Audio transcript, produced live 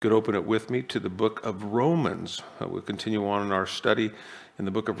could open it with me to the book of Romans. We'll continue on in our study in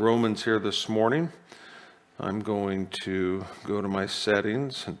the book of Romans here this morning. I'm going to go to my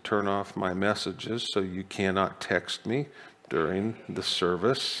settings and turn off my messages so you cannot text me during the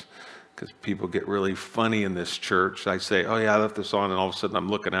service, because people get really funny in this church. I say, oh yeah, I left this on, and all of a sudden I'm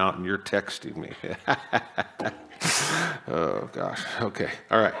looking out and you're texting me. Oh gosh, okay,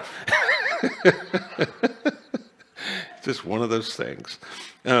 all right. Just one of those things.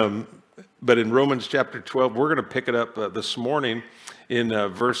 But in Romans chapter 12, we're going to pick it up this morning in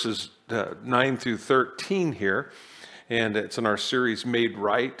verses 9 through 13 here. And it's in our series, Made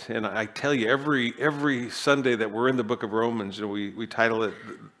Right. And I tell you, every Sunday that we're in the book of Romans, we title it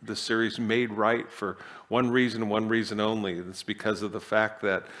the series Made Right for one reason and one reason only. It's because of the fact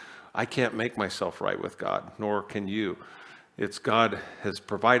that I can't make myself right with God, nor can you. It's God has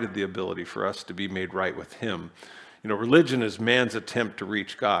provided the ability for us to be made right with Him. You know, religion is man's attempt to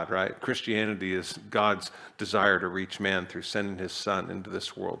reach God, right? Christianity is God's desire to reach man through sending His Son into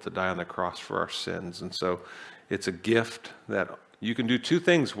this world to die on the cross for our sins. And so it's a gift that you can do two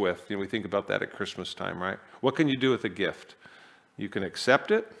things with. You know, we think about that at Christmas time, right? What can you do with a gift? You can accept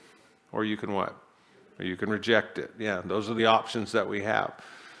it, or you can what? Or you can reject it. Yeah, those are the options that we have.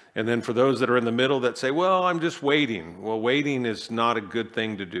 And then for those that are in the middle that say, well, I'm just waiting. Well, waiting is not a good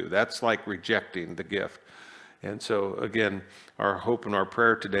thing to do. That's like rejecting the gift. And so, again, our hope and our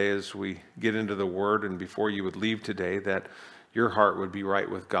prayer today as we get into the Word, and before you would leave today, that your heart would be right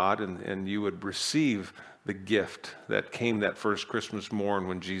with God, and you would receive the gift that came that first Christmas morn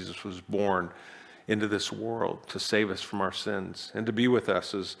when Jesus was born into this world to save us from our sins and to be with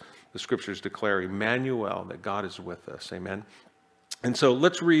us, as the Scriptures declare, Emmanuel, that God is with us. Amen. And so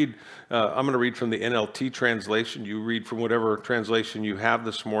let's read. I'm going to read from the NLT translation. You read from whatever translation you have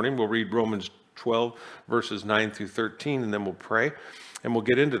this morning. We'll read Romans 12, verses 9 through 13, and then we'll pray, and we'll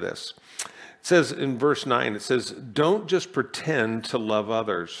get into this. It says in verse 9, it says, don't just pretend to love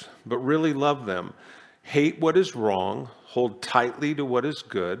others, but really love them. Hate what is wrong, hold tightly to what is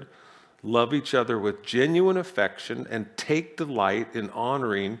good, love each other with genuine affection, and take delight in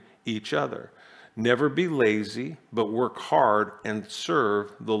honoring each other. Never be lazy, but work hard and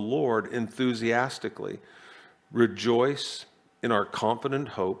serve the Lord enthusiastically. Rejoice in our confident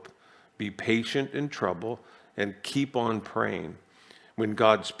hope. Be patient in trouble, and keep on praying. When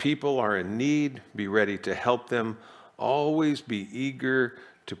God's people are in need, be ready to help them. Always be eager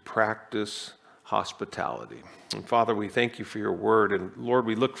to practice hospitality. And Father, we thank you for your word. And Lord,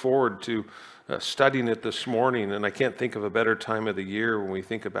 we look forward to studying it this morning. And I can't think of a better time of the year when we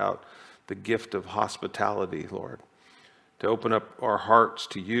think about the gift of hospitality, Lord. To open up our hearts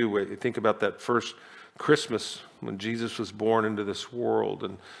to you. We think about that first Christmas when Jesus was born into this world,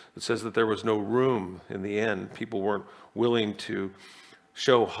 and it says that there was no room in the end. People weren't willing to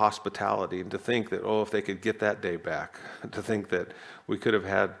show hospitality, and to think that, oh, if they could get that day back, to think that we could have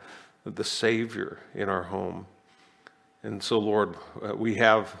had the Savior in our home. And so, Lord, we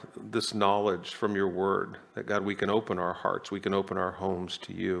have this knowledge from your word that, God, we can open our hearts, we can open our homes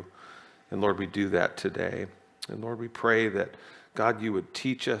to you. And Lord, we do that today. And Lord, we pray that, God, you would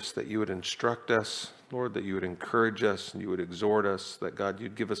teach us, that you would instruct us, Lord, that you would encourage us and you would exhort us, that, God,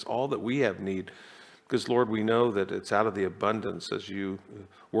 you'd give us all that we have need. Because, Lord, we know that it's out of the abundance as you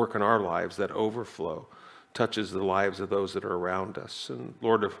work in our lives that overflow touches the lives of those that are around us. And,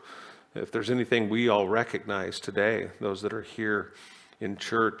 Lord, if there's anything we all recognize today, those that are here in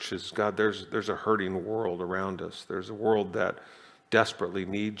church, is, God, there's a hurting world around us. There's a world that desperately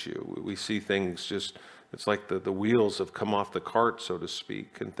needs you. We see things just... It's like the wheels have come off the cart, so to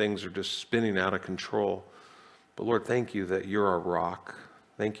speak, and things are just spinning out of control. But Lord, thank you that you're our rock.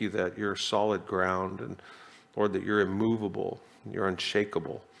 Thank you that you're solid ground, and Lord, that you're immovable, you're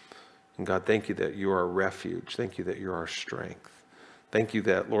unshakable. And God, thank you that you are our refuge. Thank you that you're our strength. Thank you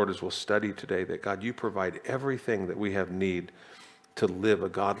that, Lord, as we'll study today, that God, you provide everything that we have need to live a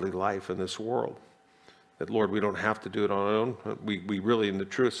godly life in this world. That, Lord, we don't have to do it on our own. We really, in the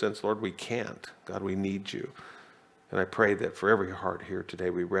truest sense, Lord, we can't. God, we need you. And I pray that for every heart here today,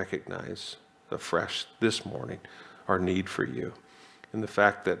 we recognize afresh this morning our need for you. And the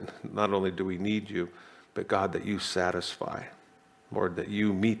fact that not only do we need you, but God, that you satisfy. Lord, that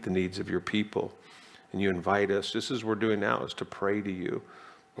you meet the needs of your people. And you invite us, just as we're doing now, is to pray to you.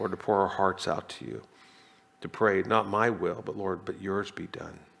 Lord, to pour our hearts out to you. To pray, not my will, but Lord, but yours be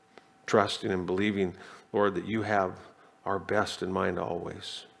done. Trusting and believing, Lord, that you have our best in mind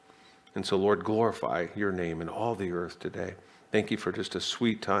always. And so, Lord, glorify your name in all the earth today. Thank you for just a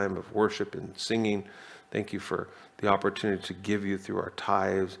sweet time of worship and singing. Thank you for the opportunity to give you through our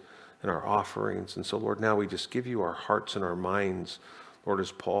tithes and our offerings. And so, Lord, now we just give you our hearts and our minds, Lord,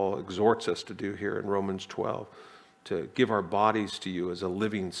 as Paul exhorts us to do here in Romans 12, to give our bodies to you as a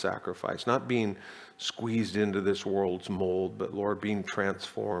living sacrifice, not being squeezed into this world's mold, but Lord, being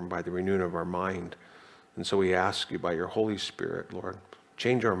transformed by the renewing of our mind. And so we ask you by your Holy Spirit, Lord,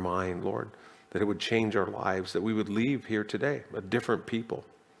 change our mind, Lord, that it would change our lives, that we would leave here today a different people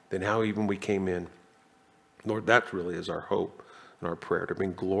than how even we came in. Lord, that really is our hope and our prayer, to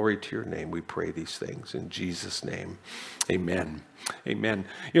bring glory to your name. We pray these things in Jesus' name. Amen. Amen.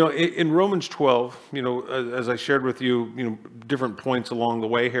 In Romans 12, as I shared with you, different points along the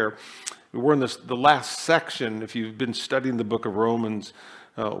way here, we're in the last section, if you've been studying the book of Romans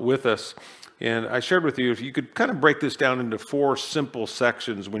with us. And I shared with you, if you could kind of break this down into 4 simple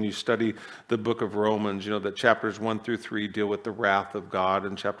sections when you study the book of Romans, that chapters 1 through 3 deal with the wrath of God,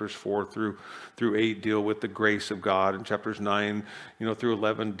 and chapters 4 through 8 deal with the grace of God, and chapters 9, through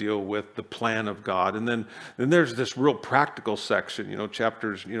 11 deal with the plan of God. And then there's this real practical section,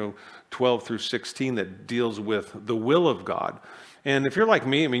 chapters, 12 through 16 that deals with the will of God. And if you're like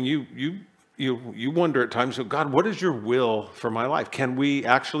me, you wonder at times, God, what is your will for my life? Can we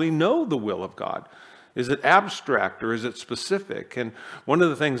actually know the will of God? Is it abstract or is it specific? And one of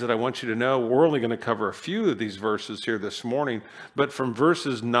the things that I want you to know, we're only going to cover a few of these verses here this morning, but from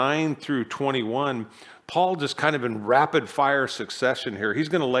verses 9 through 21, Paul just kind of in rapid fire succession here, he's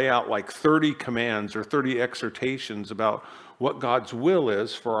going to lay out like 30 commands or 30 exhortations about what God's will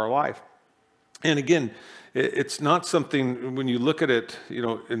is for our life. And again, it's not something, when you look at it,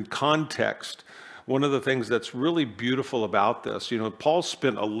 in context, one of the things that's really beautiful about this, Paul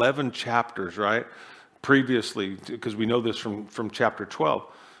spent 11 chapters, right, previously, because we know this from chapter 12.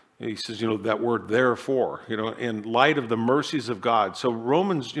 He says, that word therefore, in light of the mercies of God. So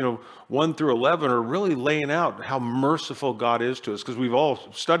Romans, 1 through 11 are really laying out how merciful God is to us, because we've all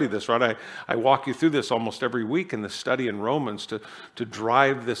studied this, right? I walk you through this almost every week in the study in Romans to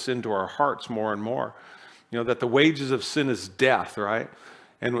drive this into our hearts more and more. That the wages of sin is death, right?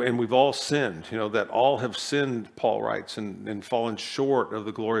 And we've all sinned, that all have sinned, Paul writes, and fallen short of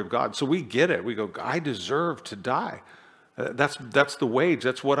the glory of God. So we get it. We go, I deserve to die. That's the wage.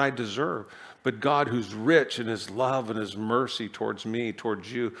 That's what I deserve. But God, who's rich in his love and his mercy towards me,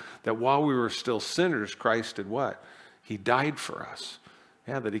 towards you, that while we were still sinners, Christ did what? He died for us.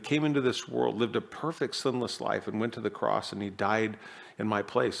 Yeah, that he came into this world, lived a perfect sinless life, and went to the cross, and he died in my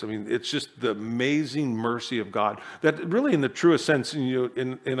place. It's just the amazing mercy of God that really, in the truest sense,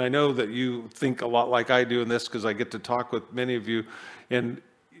 and I know that you think a lot like I do in this, because I get to talk with many of you, and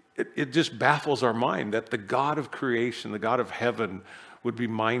it just baffles our mind that the God of creation, the God of heaven, would be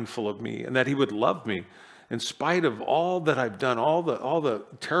mindful of me, and that he would love me in spite of all that I've done, all the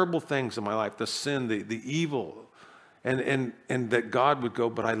terrible things in my life, the sin, the evil, and that God would go,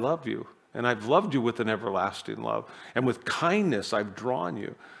 but I love you. And I've loved you with an everlasting love. And with kindness, I've drawn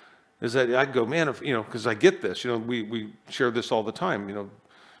you. Is that I'd go, man, because I get this. We share this all the time.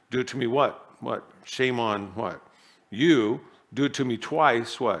 Do it to me what? What? Shame on what? You. Do it to me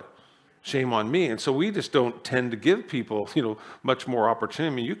twice, what? Shame on me. And so we just don't tend to give people, much more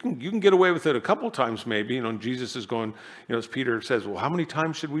opportunity. You can get away with it a couple times maybe. And Jesus is going, as Peter says, well, how many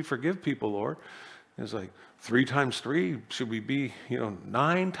times should we forgive people, Lord? And it's like, 3 times 3, should we be,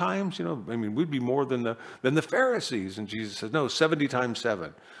 9 times? We'd be more than the Pharisees. And Jesus says, no, 70 times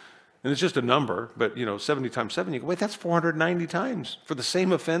 7. And it's just a number, but 70 times 7, you go, wait, that's 490 times for the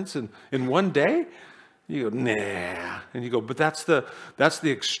same offense in one day? You go, nah. And you go, but that's the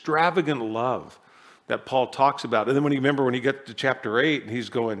extravagant love that Paul talks about. And then when you get to chapter 8, and he's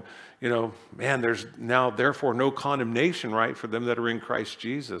going, man, there's now therefore no condemnation, right, for them that are in Christ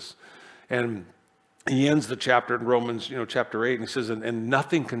Jesus. And he ends the chapter in Romans, chapter 8, and he says, and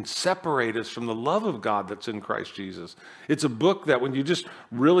nothing can separate us from the love of God that's in Christ Jesus. It's a book that when you just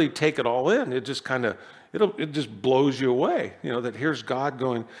really take it all in, it just kind of, it just blows you away. That here's God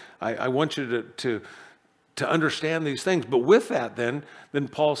going, I want you to understand these things. But with that, then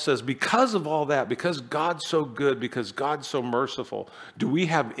Paul says, because of all that, because God's so good, because God's so merciful, do we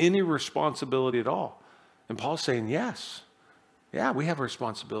have any responsibility at all? And Paul's saying, yes. Yeah, we have a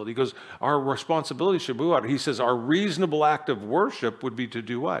responsibility. He goes, our responsibility should be what? He says our reasonable act of worship would be to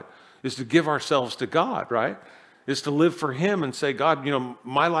do what? Is to give ourselves to God, right? Is to live for him and say, God,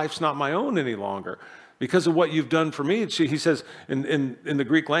 my life's not my own any longer. Because of what you've done for me. He says in the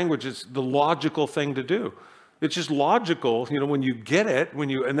Greek language, it's the logical thing to do. It's just logical, when you get it,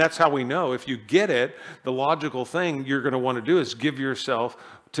 and that's how we know, if you get it, the logical thing you're going to want to do is give yourself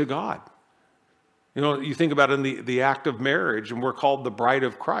to God. You think about in the act of marriage, and we're called the bride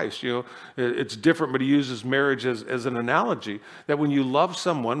of Christ. It's different, but he uses marriage as an analogy, that when you love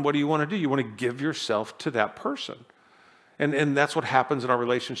someone, what do you want to do? You want to give yourself to that person. And that's what happens in our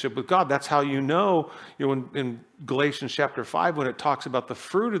relationship with God. That's how you know in Galatians chapter 5, when it talks about the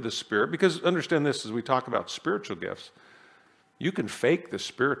fruit of the Spirit, because understand this, as we talk about spiritual gifts, you can fake the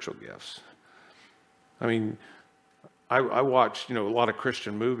spiritual gifts. I mean, I watch, a lot of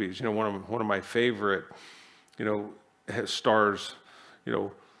Christian movies. One of my favorite, stars,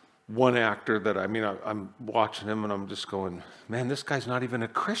 one actor that, I'm watching him and I'm just going, man, this guy's not even a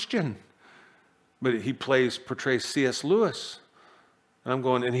Christian. But he portrays C.S. Lewis. And I'm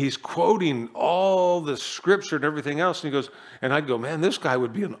going, and he's quoting all the scripture and everything else. And he goes, and I'd go, man, this guy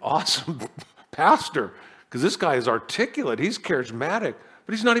would be an awesome pastor, because this guy is articulate. He's charismatic,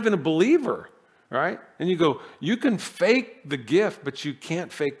 but he's not even a believer, right? And you go, you can fake the gift, but you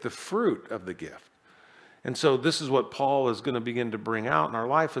can't fake the fruit of the gift. And so this is what Paul is going to begin to bring out in our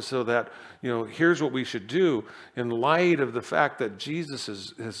life, is so that, here's what we should do in light of the fact that Jesus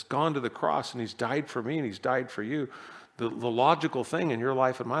has gone to the cross and he's died for me and he's died for you. The logical thing in your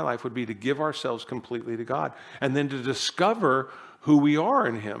life and my life would be to give ourselves completely to God and then to discover who we are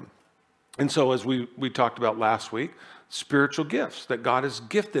in him. And so as we talked about last week, spiritual gifts that God has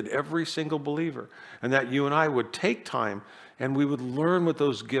gifted every single believer, and that you and I would take time and we would learn what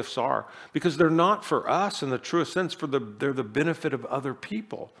those gifts are, because they're not for us in the truest sense, they're the benefit of other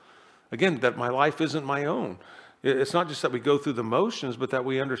people. Again, that my life isn't my own. It's not just that we go through the motions, but that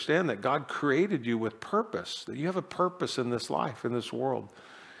we understand that God created you with purpose, that you have a purpose in this life, in this world.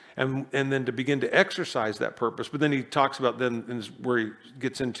 And then to begin to exercise that purpose. But then he talks about, then where he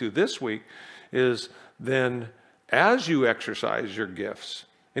gets into this week, is then as you exercise your gifts.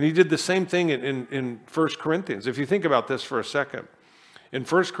 And he did the same thing in 1 Corinthians. If you think about this for a second. In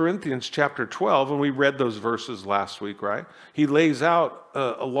 1 Corinthians chapter 12, and we read those verses last week, right? He lays out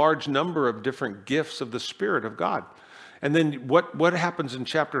a large number of different gifts of the Spirit of God. And then what happens in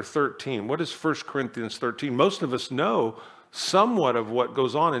chapter 13? What is 1 Corinthians 13? Most of us know somewhat of what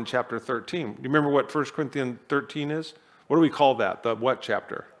goes on in chapter 13. You remember what 1 Corinthians 13 is? What do we call that? The what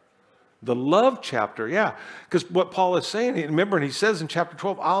chapter? The love chapter, yeah. Because what Paul is saying, remember, and he says in chapter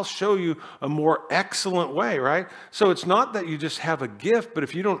 12, I'll show you a more excellent way, right? So it's not that you just have a gift, but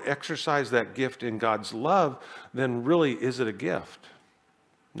if you don't exercise that gift in God's love, then really is it a gift?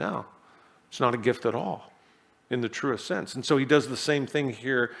 No, it's not a gift at all in the truest sense. And so he does the same thing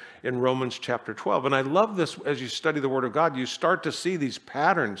here in Romans chapter 12. And I love this, as you study the Word of God, you start to see these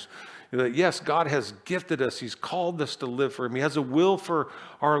patterns. That yes, God has gifted us. He's called us to live for him. He has a will for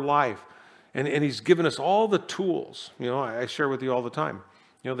our life. And he's given us all the tools. I share with you all the time,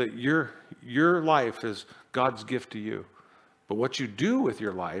 that your life is God's gift to you. But what you do with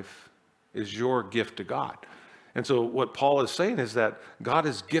your life is your gift to God. And so what Paul is saying is that God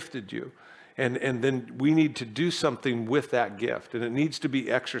has gifted you. And then we need to do something with that gift. And it needs to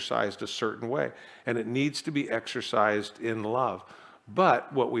be exercised a certain way. And it needs to be exercised in love.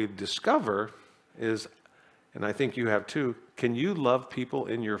 But what we discover is, and I think you have too, can you love people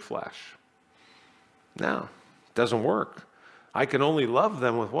in your flesh? No, it doesn't work. I can only love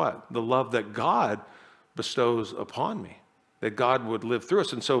them with what? The love that God bestows upon me, that God would live through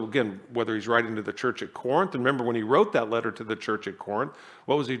us. And so again, whether he's writing to the church at Corinth, and remember when he wrote that letter to the church at Corinth,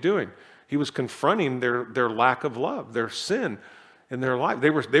 what was he doing? He was confronting their lack of love, their sin in their life.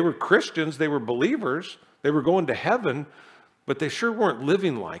 They were Christians, they were believers, they were going to heaven, but they sure weren't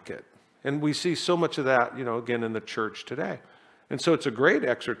living like it. And we see so much of that, again, in the church today. And so it's a great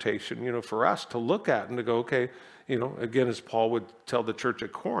exhortation, for us to look at and to go, okay, again, as Paul would tell the church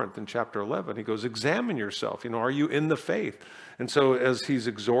at Corinth in chapter 11, he goes, examine yourself, are you in the faith? And so as he's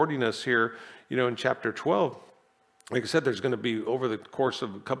exhorting us here, in chapter 12, like I said, there's going to be, over the course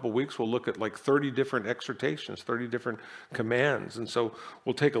of a couple of weeks, we'll look at like 30 different exhortations, 30 different commands. And so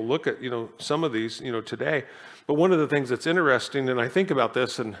we'll take a look at, some of these, today. But one of the things that's interesting, and I think about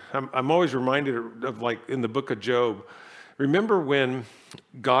this, and I'm always reminded of like in the book of Job, remember when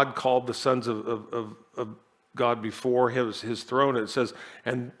God called the sons of God before his throne, and it says,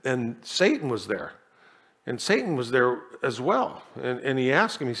 and Satan was there. And Satan was there as well. And he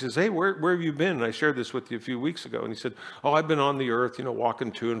asked him, he says, hey, where have you been? And I shared this with you a few weeks ago. And he said, oh, I've been on the earth,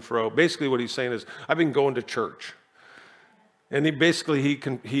 walking to and fro. Basically what he's saying is, I've been going to church. And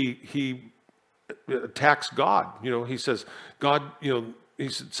he attacks God. He says, God, he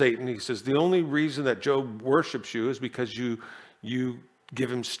said, Satan, he says, the only reason that Job worships you is because you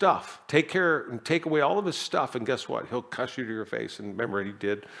give him stuff. Take care and take away all of his stuff. And guess what? He'll cuss you to your face. And remember, he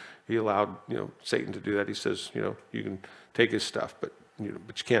did. He allowed, Satan to do that. He says, you can take his stuff, but you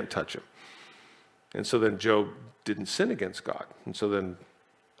can't touch him. And so then Job didn't sin against God. And so then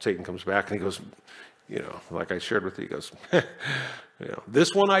Satan comes back and he goes, like I shared with you, he goes,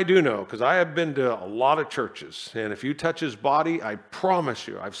 this one I do know, because I have been to a lot of churches, and if you touch his body, I promise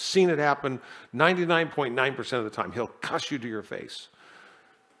you, I've seen it happen 99.9% of the time. He'll cuss you to your face.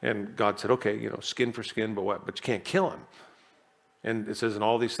 And God said, okay, skin for skin, but what? But you can't kill him. And it says in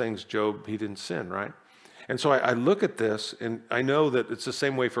all these things, Job, he didn't sin, right? And so I look at this, and I know that it's the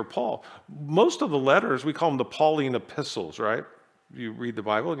same way for Paul. Most of the letters, we call them the Pauline epistles, right? You read the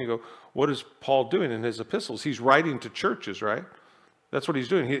Bible and you go, what is Paul doing in his epistles? He's writing to churches, right? That's what he's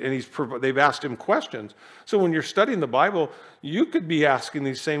doing. They've asked him questions. So when you're studying the Bible, you could be asking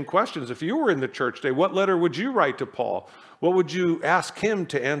these same questions. If you were in the church today, what letter would you write to Paul? What would you ask him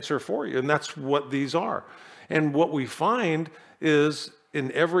to answer for you? And that's what these are. And what we find is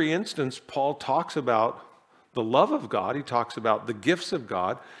in every instance, Paul talks about the love of God. He talks about the gifts of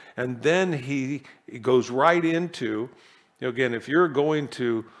God. And then he goes right into, again, if you're going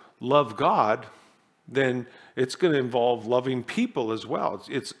to love God, then it's going to involve loving people as well.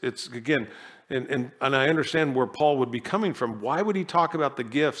 It's again, and I understand where Paul would be coming from. Why would he talk about the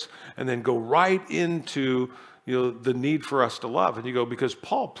gifts and then go right into, the need for us to love? And you go, because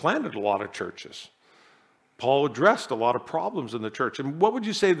Paul planted a lot of churches. Paul addressed a lot of problems in the church. And what would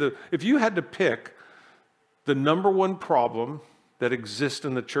you say if you had to pick the number one problem that exists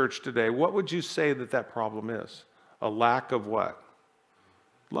in the church today, what would you say that problem is? A lack of what?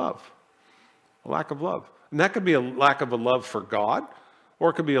 Love. A lack of love. And that could be a lack of a love for God,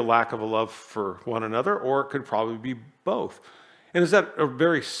 or it could be a lack of a love for one another, or it could probably be both. And is that a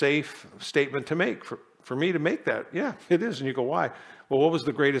very safe statement to make? For me to make that? Yeah, it is. And you go, why? Well, what was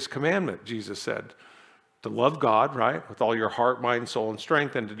the greatest commandment? Jesus said, to love God, right? With all your heart, mind, soul, and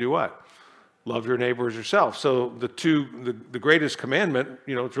strength, and to do what? Love your neighbor as yourself. So the greatest commandment,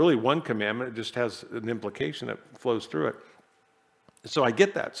 it's really one commandment. It just has an implication that flows through it. So I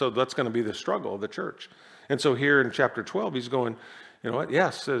get that. So that's going to be the struggle of the church. And so here in chapter 12, he's going,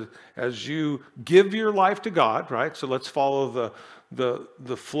 yes, as you give your life to God, right? So let's follow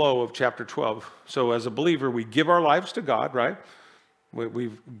the flow of chapter 12. So as a believer, we give our lives to God, right?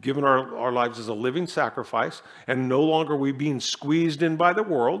 We've given our lives as a living sacrifice, and no longer are we being squeezed in by the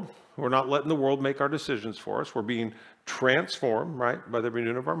world. We're not letting the world make our decisions for us. We're being transformed, right, by the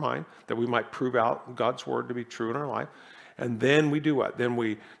renewing of our mind, that we might prove out God's word to be true in our life. And then we do what? Then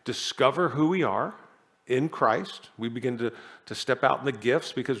we discover who we are in Christ. We begin to step out in the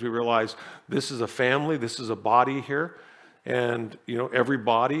gifts because we realize this is a family, this is a body here. And, every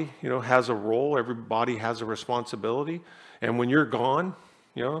body, has a role. Every body has a responsibility. And when you're gone,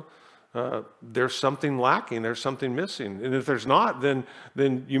 there's something lacking. There's something missing. And if there's not,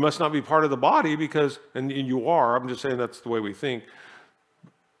 then you must not be part of the body because, and you are, I'm just saying that's the way we think,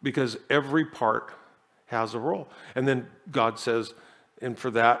 because every part has a role. And then God says, and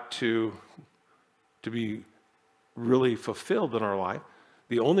for that to be really fulfilled in our life,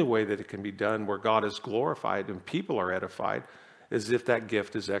 the only way that it can be done where God is glorified and people are edified is if that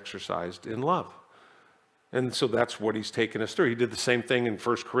gift is exercised in love. And so that's what he's taken us through. He did the same thing in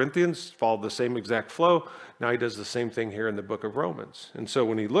 1 Corinthians, followed the same exact flow. Now he does the same thing here in the book of Romans. And so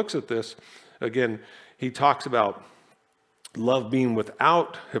when he looks at this, again, he talks about love being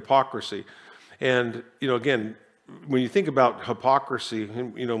without hypocrisy. And, again, when you think about hypocrisy,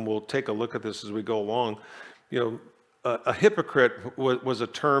 and, we'll take a look at this as we go along, a hypocrite was a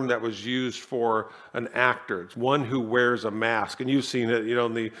term that was used for an actor. It's one who wears a mask. And you've seen it,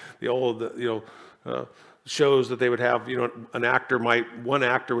 in the old, shows that they would have, one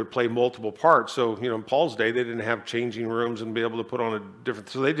actor would play multiple parts. So, in Paul's day, they didn't have changing rooms and be able to put on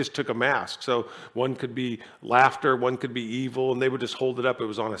so they just took a mask. So one could be laughter, one could be evil, and they would just hold it up. It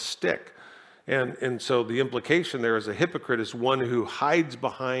was on a stick. And so the implication there is a hypocrite is one who hides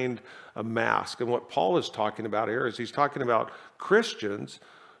behind a mask. And what Paul is talking about here is he's talking about Christians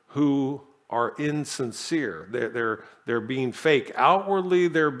who are insincere. They're being fake. Outwardly,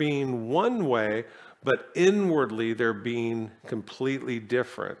 they're being one way, but inwardly, they're being completely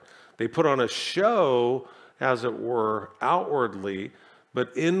different. They put on a show, as it were, outwardly, but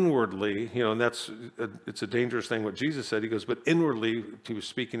inwardly, and it's a dangerous thing what Jesus said. He goes, but inwardly, he was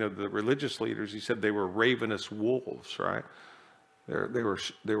speaking of the religious leaders. He said they were ravenous wolves, right? They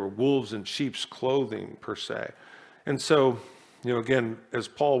were wolves in sheep's clothing, per se. And so, again, as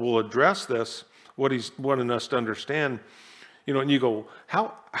Paul will address this, what he's wanting us to understand, and you go,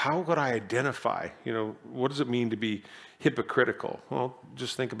 how would I identify? What does it mean to be hypocritical? Well,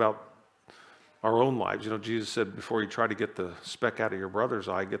 just think about our own lives. Jesus said, before you try to get the speck out of your brother's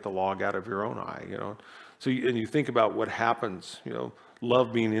eye, get the log out of your own eye. So you think about what happens.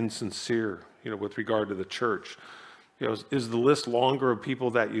 Love being insincere. With regard to the church. Is the list longer of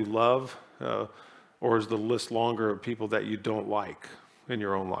people that you love? Or is the list longer of people that you don't like in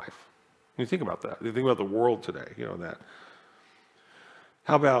your own life? You think about that. You think about the world today, that.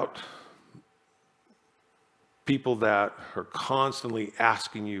 How about people that are constantly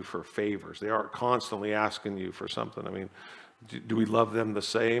asking you for favors? They are constantly asking you for something. I mean, do we love them the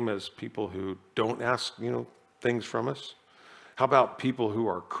same as people who don't ask, things from us? How about people who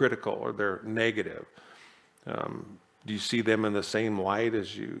are critical or they're negative? Do you see them in the same light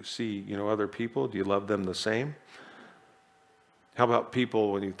as you see, other people? Do you love them the same? How about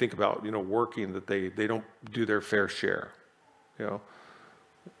people, when you think about, working, that they don't do their fair share,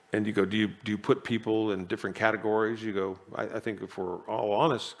 And you go, do you put people in different categories? You go, I think if we're all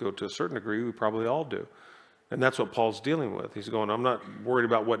honest, go to a certain degree, we probably all do. And that's what Paul's dealing with. He's going, I'm not worried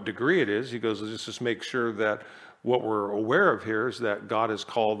about what degree it is. He goes, let's just make sure that what we're aware of here is that God has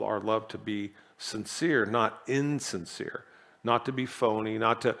called our love to be sincere, not insincere, not to be phony,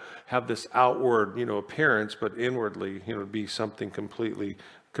 not to have this outward, appearance, but inwardly, be something completely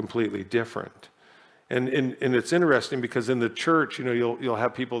different. And it's interesting because in the church, you'll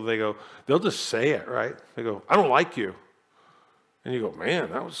have people, they'll just say it, right? They go, I don't like you. And you go,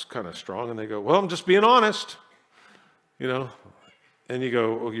 man, that was kind of strong. And they go, well, I'm just being honest, And you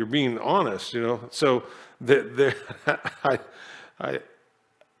go, well, you're being honest, So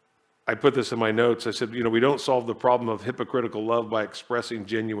I put this in my notes. I said, we don't solve the problem of hypocritical love by expressing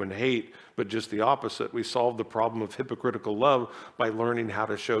genuine hate, but just the opposite. We solve the problem of hypocritical love by learning how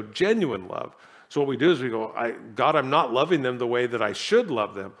to show genuine love. So what we do is we go, God, I'm not loving them the way that I should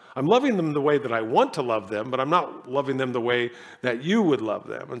love them. I'm loving them the way that I want to love them, but I'm not loving them the way that you would love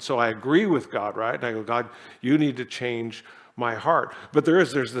them. And so I agree with God, right? And I go, God, you need to change my heart. But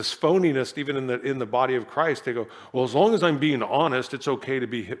there's this phoniness even in the body of Christ. They go, well, as long as I'm being honest, it's okay to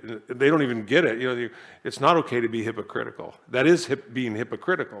be. They don't even get it. It's not okay to be hypocritical. That is being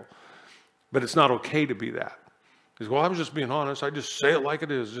hypocritical, but it's not okay to be that. He goes, well, I was just being honest. I just say it like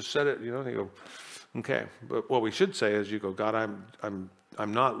it is. Just said it. And you go, okay. But what we should say is, you go, God, I'm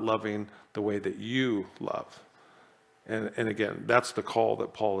not loving the way that you love. And again, that's the call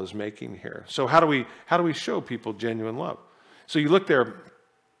that Paul is making here. So how do we show people genuine love? So you look there,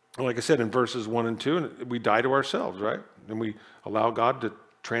 like I said, in verses 1 and 2, and we die to ourselves, right? And we allow God to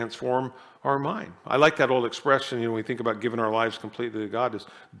transform our mind. I like that old expression, when we think about giving our lives completely to God, is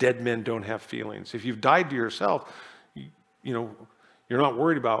dead men don't have feelings. If you've died to yourself, you're not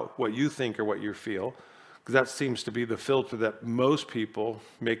worried about what you think or what you feel, because that seems to be the filter that most people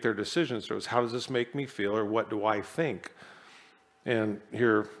make their decisions through, is how does this make me feel, or what do I think? And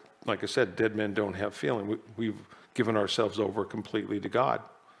here, like I said, dead men don't have feeling. We've given ourselves over completely to God.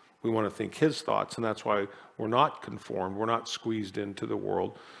 We want to think his thoughts, and that's why we're not conformed. We're not squeezed into the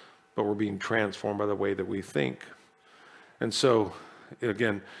world, but we're being transformed by the way that we think. And so,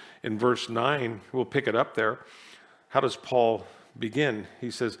 again, in verse 9, we'll pick it up there. How does Paul begin? He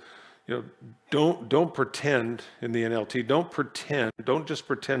says, don't pretend, in the NLT, don't just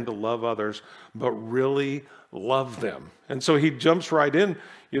pretend to love others, but really love them. And so he jumps right in,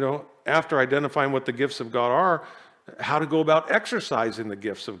 after identifying what the gifts of God are, how to go about exercising the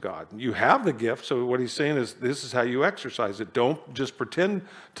gifts of God. You have the gift, so what he's saying is this is how you exercise it. Don't just pretend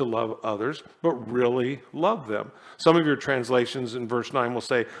to love others, but really love them. Some of your translations in verse 9 will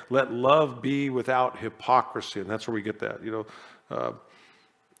say, let love be without hypocrisy, and that's where we get that.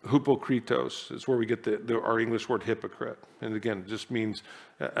 Hypokritos is where we get our English word hypocrite. And again, it just means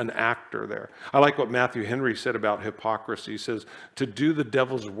an actor there. I like what Matthew Henry said about hypocrisy. He says, to do the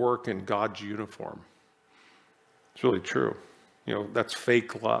devil's work in God's uniform. It's really true. That's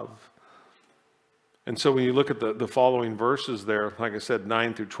fake love. And so when you look at the following verses there, like I said,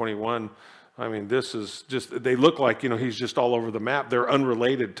 9 through 21, I mean, this is just, they look like, he's just all over the map. They're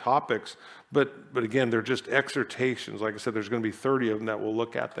unrelated topics, but again, they're just exhortations. Like I said, there's going to be 30 of them that we'll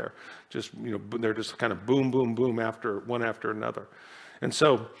look at there. Just, they're just kind of boom, boom, boom one after another. And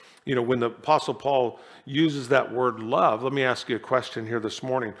so, when the Apostle Paul uses that word love, let me ask you a question here this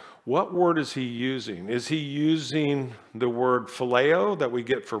morning. What word is he using? Is he using the word phileo that we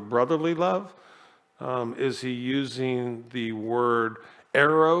get for brotherly love? Is he using the word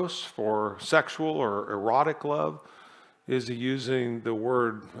eros for sexual or erotic love? Is he using the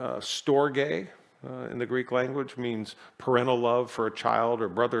word storge in the Greek language, means parental love for a child, or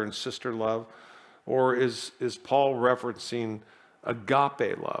brother and sister love? Or is Paul referencing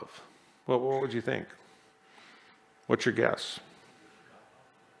agape love? What would you think? What's your guess?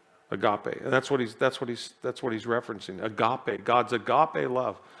 Agape, and that's what he's referencing. Agape, God's agape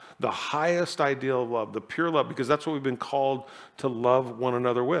love, the highest ideal of love, the pure love, because that's what we've been called to love one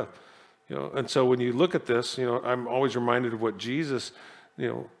another with. And so when you look at this, I'm always reminded of what Jesus,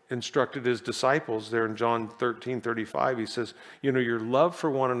 instructed his disciples there in John 13:35. He says, your love for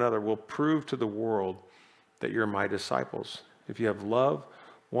one another will prove to the world that you're my disciples. If you have love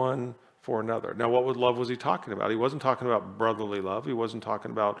one for another. Now, what love was he talking about? He wasn't talking about brotherly love. He wasn't talking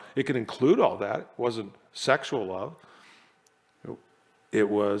about, it could include all that. It wasn't sexual love. It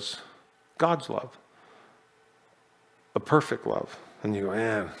was God's love. A perfect love. And you go,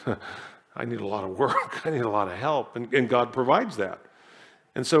 man, I need a lot of work. I need a lot of help. And God provides that.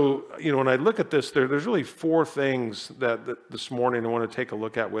 And so, when I look at this, there's really four things that this morning I want to take a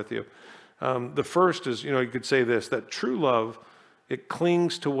look at with you. The first is, you could say this, that true love, it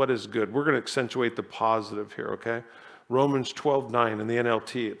clings to what is good. We're going to accentuate the positive here, okay? Romans 12:9 in the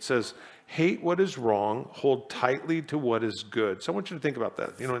NLT, it says, hate what is wrong, hold tightly to what is good. So I want you to think about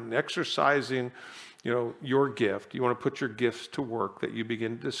that. In exercising, your gift, you want to put your gifts to work that you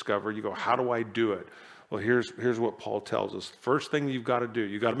begin to discover. You go, how do I do it? Well, here's what Paul tells us. First thing you've got to do,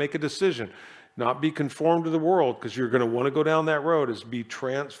 you've got to make a decision. Not be conformed to the world, because you're going to want to go down that road, is be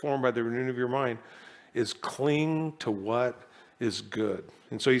transformed by the renewing of your mind, is cling to what is good.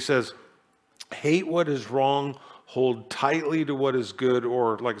 And so he says, hate what is wrong, hold tightly to what is good,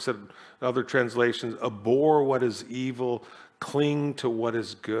 or like I said, other translations, abhor what is evil, cling to what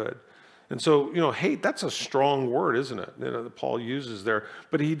is good. And so, hate, that's a strong word, isn't it? That Paul uses there.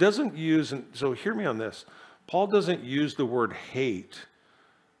 But he doesn't use, and so hear me on this, Paul doesn't use the word hate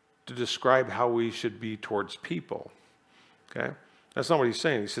to describe how we should be towards people, okay? That's not what he's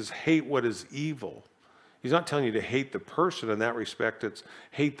saying. He says, hate what is evil. He's not telling you to hate the person in that respect. It's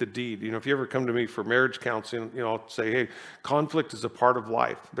hate the deed. If you ever come to me for marriage counseling, I'll say, hey, conflict is a part of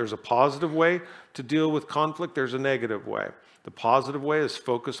life. There's a positive way to deal with conflict. There's a negative way. The positive way is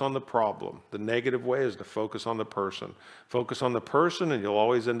focus on the problem. The negative way is to focus on the person. Focus on the person and you'll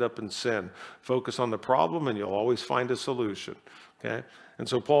always end up in sin. Focus on the problem and you'll always find a solution, okay? And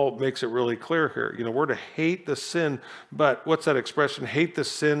so Paul makes it really clear here. We're to hate the sin, but what's that expression? Hate the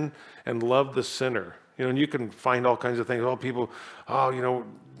sin and love the sinner. And you can find all kinds of things. People,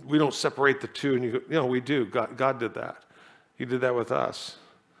 we don't separate the two. And you go, we do. God did that. He did that with us.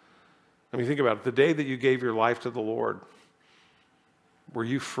 I mean, think about it. The day that you gave your life to the Lord, were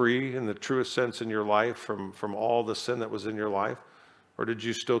you free in the truest sense in your life from all the sin that was in your life? Or did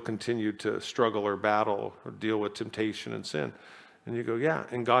you still continue to struggle or battle or deal with temptation and sin? And you go, yeah,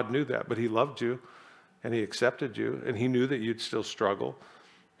 and God knew that, but he loved you and he accepted you and he knew that you'd still struggle.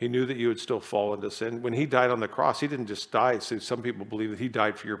 He knew that you would still fall into sin. When he died on the cross, he didn't just die. So some people believe that he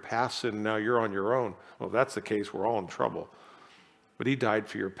died for your past sin and now you're on your own. Well, if that's the case, we're all in trouble. But he died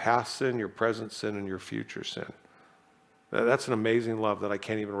for your past sin, your present sin, and your future sin. That's an amazing love that I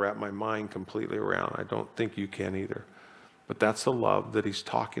can't even wrap my mind completely around. I don't think you can either. But that's the love that he's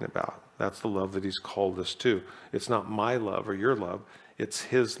talking about. That's the love that he's called us to. It's not my love or your love. It's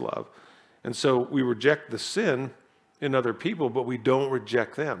his love. And so we reject the sin in other people, but we don't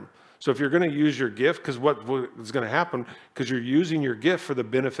reject them. So if you're going to use your gift, because what is going to happen, because you're using your gift for the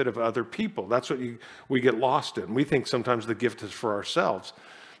benefit of other people. That's what we get lost in. We think sometimes the gift is for ourselves.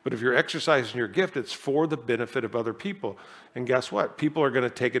 But if you're exercising your gift, it's for the benefit of other people. And guess what? People are going to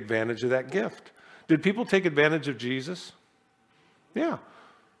take advantage of that gift. Did people take advantage of Jesus? Yeah.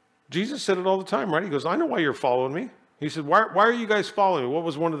 Jesus said it all the time, right? He goes, I know why you're following me. He said, why are you guys following me? What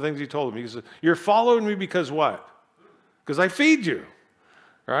was one of the things he told them? He said, you're following me because what? Because I feed you,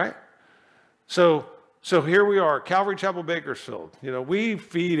 right? So here we are, Calvary Chapel, Bakersfield. We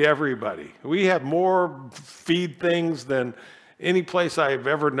feed everybody. We have more feed things than any place I've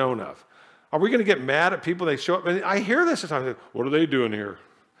ever known of. Are we going to get mad at people? They show up. And I hear this at times. What are they doing here?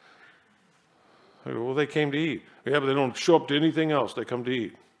 I go, well, they came to eat. Yeah, but they don't show up to anything else. They come to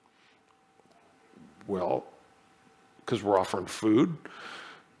eat. Well, because we're offering food.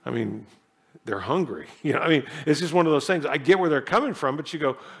 I mean, they're hungry. It's just one of those things. I get where they're coming from, but you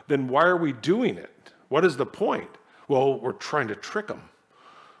go, then why are we doing it? What is the point? Well, we're trying to trick them.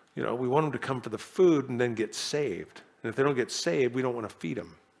 We want them to come for the food and then get saved. And if they don't get saved, we don't want to feed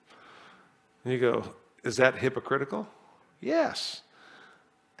them. And you go, is that hypocritical? Yes,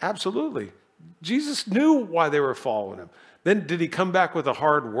 absolutely. Jesus knew why they were following him. Then did he come back with a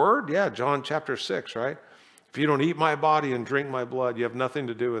hard word? Yeah, John chapter 6, right? If you don't eat my body and drink my blood, you have nothing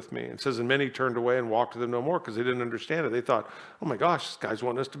to do with me. It says, and many turned away and walked with him no more because they didn't understand it. They thought, oh my gosh, this guy's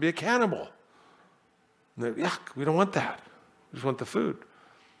wanting us to be a cannibal. And yuck, we don't want that. We just want the food.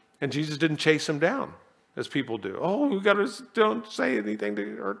 And Jesus didn't chase them down as people do. Oh, we got to don't say anything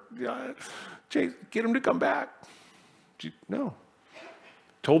to chase, get him to come back. No.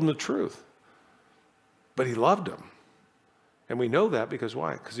 Told him the truth. But he loved him. And we know that because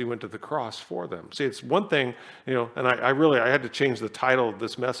why? Because he went to the cross for them. See, it's one thing, and I had to change the title of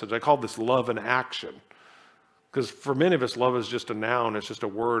this message. I called this Love in Action. Because for many of us, love is just a noun, it's just a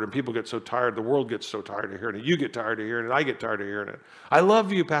word, and people get so tired, the world gets so tired of hearing it. You get tired of hearing it, I get tired of hearing it. I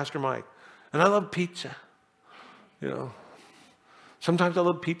love you, Pastor Mike, and I love pizza. Sometimes I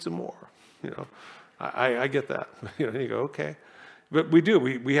love pizza more. I get that. You go, okay. But we do.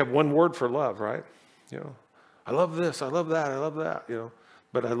 We have one word for love, right? I love this, I love that, I love that,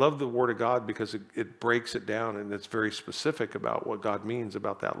 But I love the Word of God because it breaks it down, and it's very specific about what God means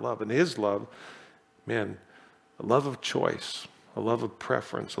about that love. And his love, man, a love of choice, a love of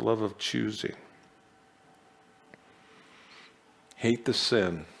preference, a love of choosing. Hate the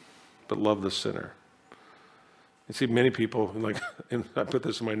sin, but love the sinner. You see, many people, and I put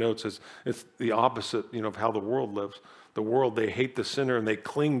this in my notes, it's the opposite, of how the world lives. The world, they hate the sinner and they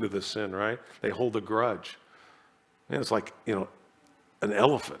cling to the sin, right? They hold a grudge. And it's like, an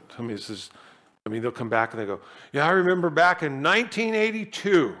elephant. They'll come back and they go, yeah, I remember back in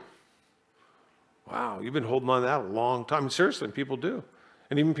 1982. Wow, you've been holding on to that a long time. Seriously, people do.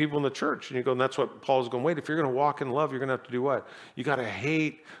 And even people in the church. And you go, and that's what Paul's going, wait, if you're going to walk in love, you're going to have to do what? You got to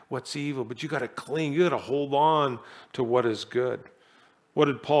hate what's evil, but you got to cling. You got to hold on to what is good. What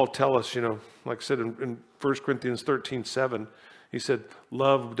did Paul tell us, like I said in 1 Corinthians 13:7, he said,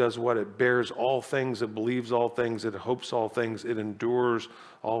 love does what? It bears all things, it believes all things, it hopes all things, it endures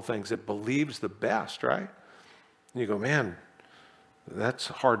all things. It believes the best, right? And you go, man, that's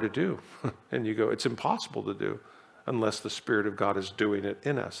hard to do. And you go, it's impossible to do unless the Spirit of God is doing it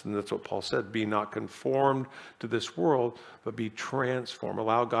in us. And that's what Paul said, be not conformed to this world, but be transformed.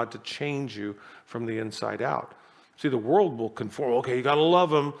 Allow God to change you from the inside out. See, the world will conform. Okay, you got to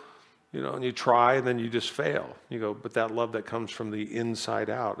love him, and you try and then you just fail. You go, but that love that comes from the inside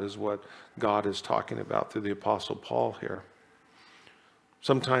out is what God is talking about through the Apostle Paul here.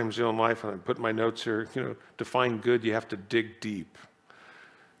 Sometimes, in life, and I put in my notes here, to find good, you have to dig deep.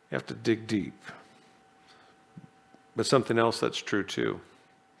 You have to dig deep. But something else that's true too.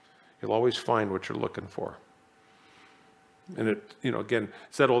 You'll always find what you're looking for. And it, again,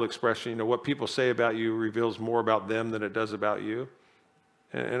 it's that old expression, what people say about you reveals more about them than it does about you.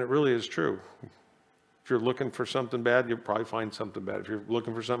 And it really is true. If you're looking for something bad, you'll probably find something bad. If you're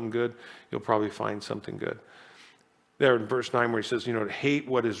looking for something good, you'll probably find something good. There in verse 9 where he says, hate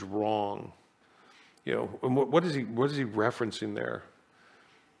what is wrong. And what is he referencing there?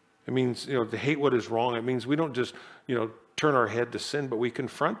 It means, to hate what is wrong. It means we don't just, turn our head to sin, but we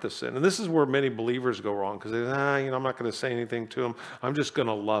confront the sin. And this is where many believers go wrong because they say, I'm not going to say anything to them. I'm just going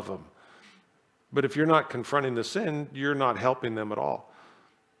to love them. But if you're not confronting the sin, you're not helping them at all.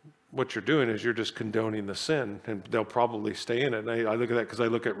 What you're doing is you're just condoning the sin, and they'll probably stay in it. And I look at that because I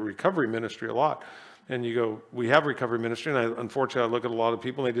look at recovery ministry a lot. And you go, we have recovery ministry, and unfortunately I look at a lot of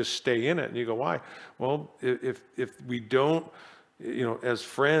people and they just stay in it. And you go, why? Well, if we don't, as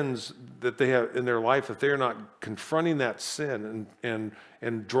friends that they have in their life, if they're not confronting that sin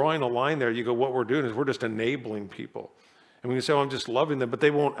and drawing a line there, you go, what we're doing is we're just enabling people. And we can say, I'm just loving them, but they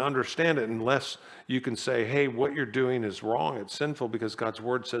won't understand it unless you can say, hey, what you're doing is wrong. It's sinful because God's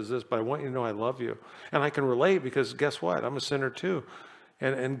word says this, but I want you to know I love you. And I can relate because guess what? I'm a sinner too.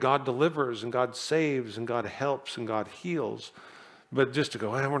 And God delivers and God saves and God helps and God heals. But just to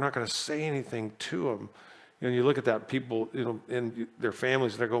go, we're not going to say anything to them. You look at that people, and their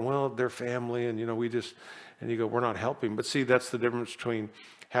families, they're going, well, they're family, and, and you go, we're not helping. But see, that's the difference between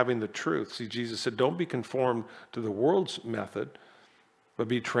having the truth. See, Jesus said, don't be conformed to the world's method, but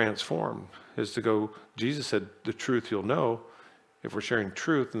be transformed. Is to go, Jesus said, the truth you'll know. If we're sharing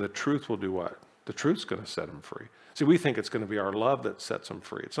truth, and the truth will do what? The truth's going to set them free. See, we think it's going to be our love that sets them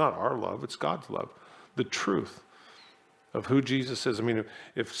free. It's not our love, it's God's love. The truth of who Jesus is.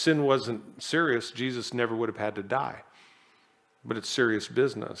 If sin wasn't serious, Jesus never would have had to die. But it's serious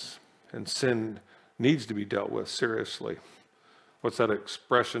business, and sin needs to be dealt with seriously. What's that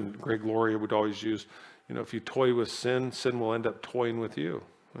expression Greg Laurie would always use? If you toy with sin, sin will end up toying with you.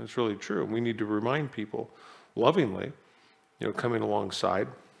 And it's really true. We need to remind people lovingly, coming alongside,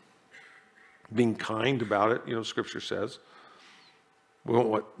 being kind about it. Scripture says we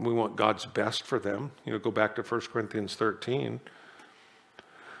want God's best for them. Go back to 1 Corinthians 13.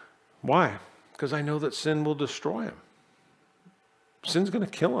 Why? Because I know that sin will destroy him. Sin's going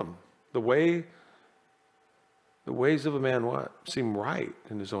to kill him. The ways of a man what? Seem right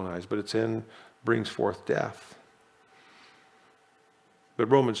in his own eyes, but its end brings forth death.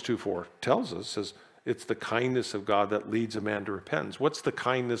 But Romans 2:4 tells us, says, it's the kindness of God that leads a man to repentance. What's the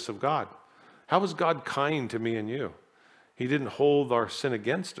kindness of God? How is God kind to me and you? He didn't hold our sin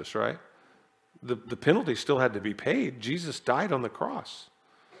against us, right? The penalty still had to be paid. Jesus died on the cross.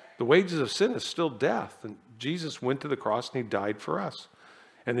 The wages of sin is still death. And Jesus went to the cross and he died for us.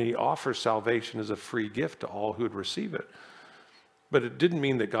 And then he offers salvation as a free gift to all who would receive it. But it didn't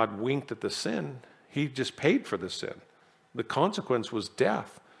mean that God winked at the sin. He just paid for the sin. The consequence was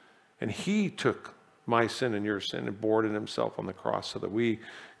death. And he took my sin and your sin and bore it in himself on the cross so that we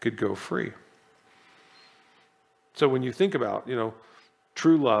could go free. So when you think about,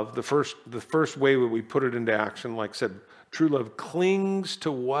 true love, the first way that we put it into action, like I said, true love clings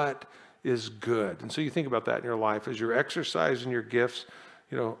to what is good. And so you think about that in your life as you're exercising your gifts,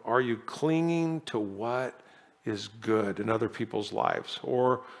 are you clinging to what is good in other people's lives?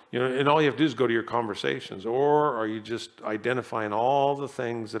 Or, and all you have to do is go to your conversations. Or are you just identifying all the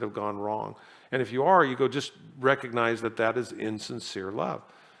things that have gone wrong? And if you are, you go just recognize that that is insincere love.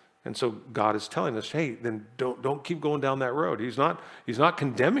 And so God is telling us, hey, then don't keep going down that road. He's not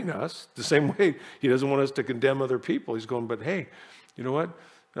condemning us the same way he doesn't want us to condemn other people. He's going, but hey, you know what?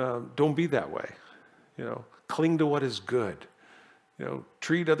 Don't be that way. Cling to what is good.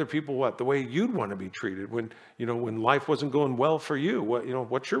 Treat other people the way you'd want to be treated when life wasn't going well for you.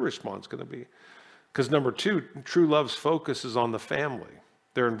 What's your response going to be? Because number 2, true love's focus is on the family.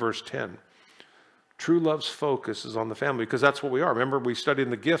 There in verse 10. True love's focus is on the family because that's what we are. Remember, we studied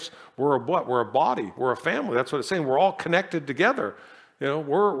in the gifts. We're a what? We're a body. We're a family. That's what it's saying. We're all connected together.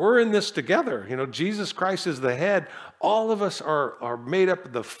 We're in this together. Jesus Christ is the head. All of us are made up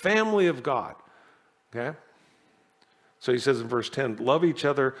of the family of God. Okay? So he says in verse 10, love each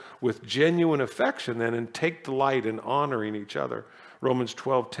other with genuine affection then and take delight in honoring each other. Romans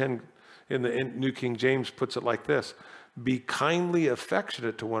 12:10 in the New King James puts it like this. Be kindly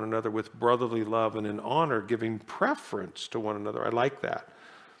affectionate to one another with brotherly love and in honor, giving preference to one another. I like that.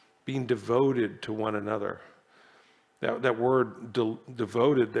 Being devoted to one another. That word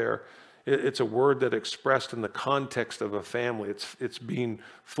devoted there, it's a word that expressed in the context of a family. It's being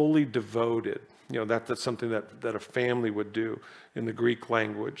fully devoted. That's something that a family would do in the Greek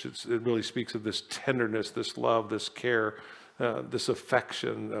language. It really speaks of this tenderness, this love, this care, this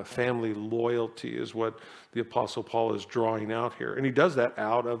affection, family loyalty is what the Apostle Paul is drawing out here. And he does that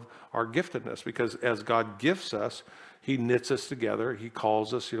out of our giftedness because as God gifts us, he knits us together. He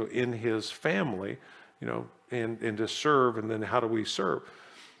calls us, in his family, and to serve. And then how do we serve?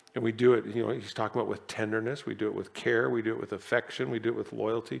 And we do it, he's talking about with tenderness. We do it with care. We do it with affection. We do it with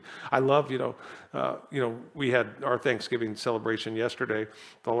loyalty. I love, we had our Thanksgiving celebration yesterday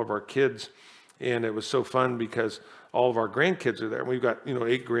with all of our kids. And it was so fun because all of our grandkids are there. And we've got,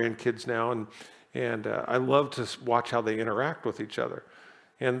 8 grandkids now. And I love to watch how they interact with each other.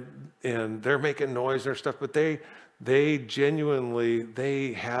 And they're making noise and their stuff, but they genuinely,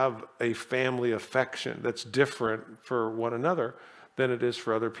 they have a family affection that's different for one another than it is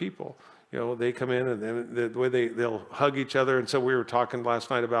for other people. They come in and the way they'll hug each other. And so we were talking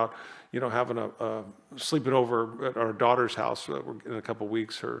last night about, having a sleeping over at our daughter's house in a couple of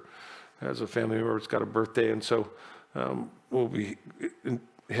weeks. Her as a family member, it's got a birthday. And so we'll be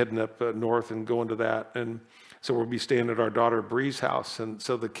heading up north and going to that. And so we'll be staying at our daughter Bree's house. And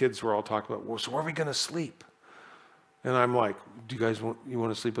so the kids were all talking about, well, so where are we going to sleep? And I'm like, do you guys want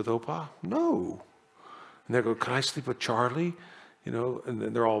to sleep with Opa? No. And they go, can I sleep with Charlie? And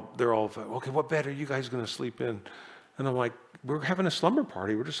then they're all, okay, what bed are you guys going to sleep in? And I'm like, we're having a slumber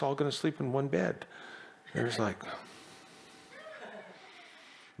party. We're just all going to sleep in one bed. They're just like,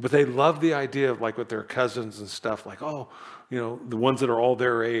 but they love the idea of like with their cousins and stuff, like, the ones that are all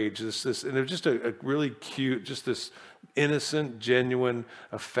their age, this, and they're just a really cute, just this innocent, genuine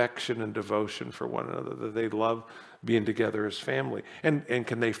affection and devotion for one another, that they love being together as family. And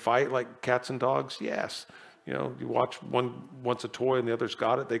can they fight like cats and dogs? Yes. You watch one wants a toy and the other's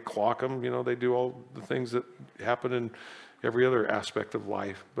got it, they clock them, they do all the things that happen in every other aspect of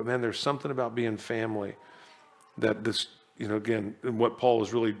life. But man, there's something about being family that this, again, and what Paul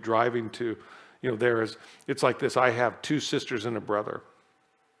is really driving to, it's like this. I have 2 sisters and a brother.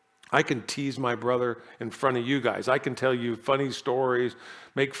 I can tease my brother in front of you guys. I can tell you funny stories,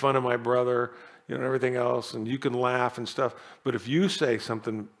 make fun of my brother, and everything else, and you can laugh and stuff. But if you say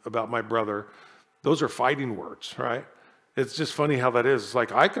something about my brother, those are fighting words, right? It's just funny how that is. It's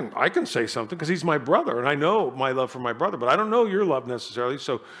like I can say something because he's my brother, and I know my love for my brother, but I don't know your love necessarily.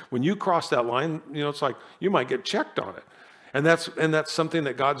 So when you cross that line, it's like you might get checked on it. And that's something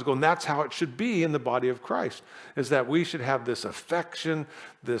that God's going, that's how it should be in the body of Christ, is that we should have this affection,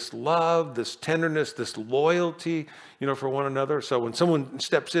 this love, this tenderness, this loyalty, for one another. So when someone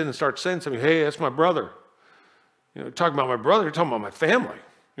steps in and starts saying something, hey, that's my brother. Talking about my brother, you're talking about my family.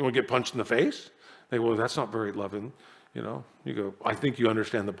 You want to get punched in the face? They go, well, that's not very loving. You go, I think you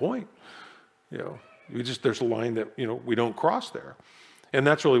understand the point. There's a line that, we don't cross there. And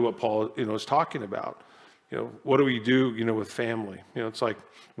that's really what Paul, is talking about. What do we do, with family? It's like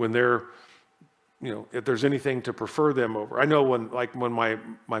when they're, if there's anything to prefer them over. I know when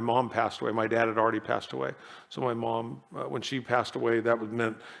my mom passed away, my dad had already passed away. So my mom, when she passed away, that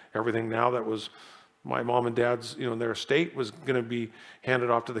meant everything now that was my mom and dad's, their estate was going to be handed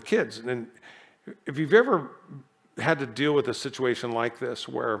off to the kids. And if you've ever had to deal with a situation like this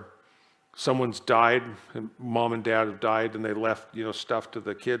where someone's died and mom and dad have died and they left, stuff to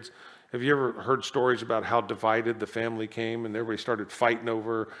the kids, have you ever heard stories about how divided the family came and everybody started fighting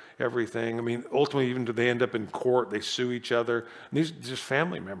over everything? I mean, ultimately, even do they end up in court? They sue each other. And these are just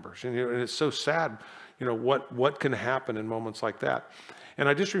family members. And it's so sad, what can happen in moments like that. And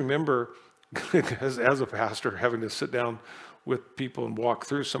I just remember, as a pastor, having to sit down with people and walk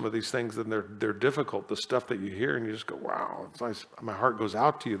through some of these things, and they're difficult, the stuff that you hear, and you just go, wow, it's nice. My heart goes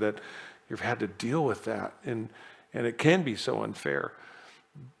out to you that you've had to deal with that. And it can be so unfair.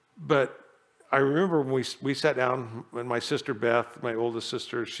 But I remember when we sat down, and my sister Beth, my oldest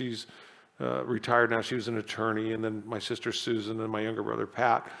sister, she's retired now. She was an attorney, and then my sister Susan and my younger brother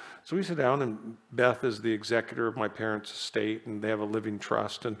Pat. So we sat down, and Beth is the executor of my parents' estate, and they have a living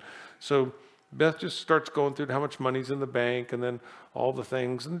trust. And so Beth just starts going through how much money's in the bank, and then all the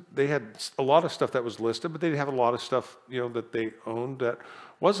things. And they had a lot of stuff that was listed, but they have a lot of stuff, that they owned that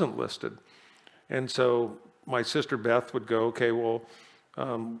wasn't listed. And so my sister Beth would go, okay, well,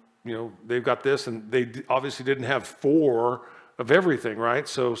 they've got this, and they obviously didn't have 4 of everything, right?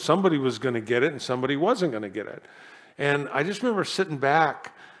 So somebody was going to get it and somebody wasn't going to get it. And I just remember sitting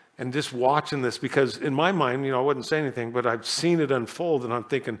back and just watching this, because in my mind, I wouldn't say anything, but I've seen it unfold, and I'm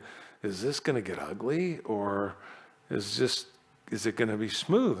thinking, is this going to get ugly, or is it going to be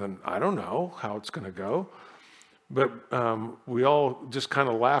smooth? And I don't know how it's going to go. But we all just kind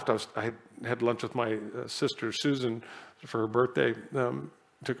of laughed. I had lunch with my sister Susan for her birthday.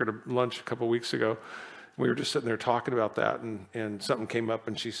 Took her to lunch a couple of weeks ago. We were just sitting there talking about that, and something came up,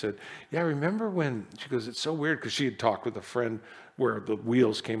 and she said, yeah, remember when, she goes, it's so weird, because she had talked with a friend where the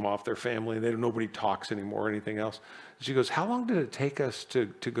wheels came off their family, and nobody talks anymore or anything else. And she goes, how long did it take us to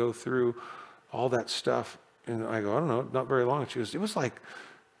go through all that stuff? And I go, I don't know, not very long. She goes, it was like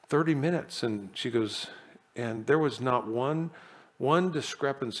 30 minutes. And she goes, and there was not one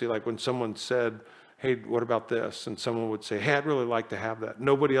discrepancy, like when someone said, hey, what about this? And someone would say, hey, I'd really like to have that.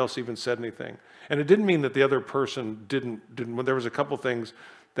 Nobody else even said anything. And it didn't mean that the other person didn't. There was a couple things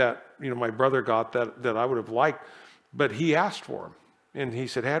that, my brother got that I would have liked, but he asked for them. And he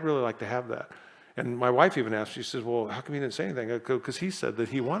said, hey, I'd really like to have that. And my wife even asked, she says, well, how come he didn't say anything? I go, because he said that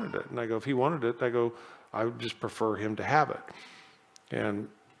he wanted it. And I go, if he wanted it, I would just prefer him to have it. And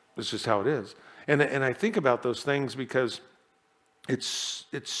it's just how it is. And I think about those things because it's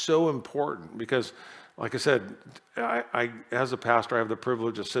so important, because like I said, I as a pastor, I have the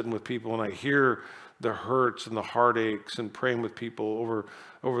privilege of sitting with people, and I hear the hurts and the heartaches and praying with people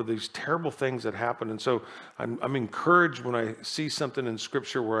over these terrible things that happen. And so I'm encouraged when I see something in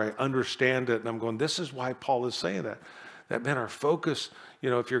Scripture where I understand it, and I'm going, this is why Paul is saying that. That, man, our focus,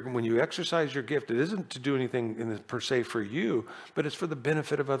 when you exercise your gift, it isn't to do anything per se for you, but it's for the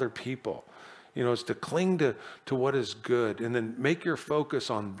benefit of other people. It's to cling to what is good, and then make your focus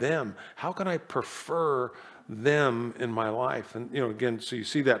on them. How can I prefer them in my life? And, again, so you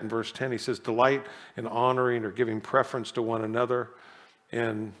see that in verse 10. He says, delight in honoring or giving preference to one another.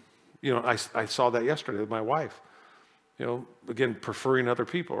 And, I saw that yesterday with my wife. Again, preferring other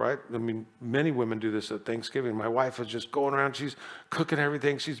people, right? I mean, many women do this at Thanksgiving. My wife is just going around. She's cooking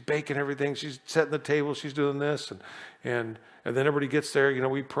everything. She's baking everything. She's setting the table. She's doing this. And then everybody gets there.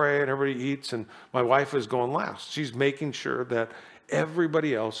 We pray and everybody eats. And my wife is going last. She's making sure that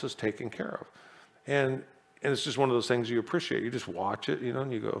everybody else is taken care of. And it's just one of those things you appreciate. You just watch it,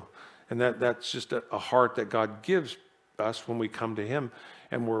 and you go. And that's just a heart that God gives us when we come to Him.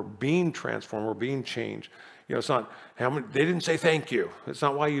 And we're being transformed. We're being changed. It's not they didn't say thank you. It's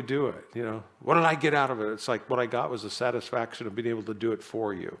not why you do it. What did I get out of it? It's like what I got was the satisfaction of being able to do it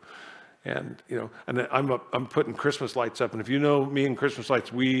for you. And and I'm putting Christmas lights up. And if you know me and Christmas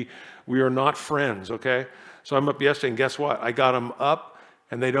lights, we are not friends. Okay, so I'm up yesterday, and guess what? I got them up,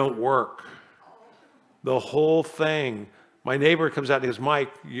 and they don't work. The whole thing. My neighbor comes out and he goes,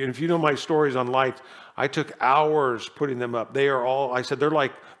 Mike, if you know my stories on lights, I took hours putting them up. They are all, I said, they're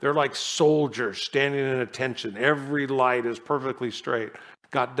like soldiers standing in attention. Every light is perfectly straight.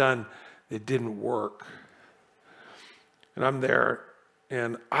 Got done. It didn't work. And I'm there,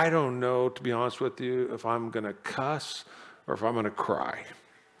 and I don't know, to be honest with you, if I'm going to cuss or if I'm going to cry.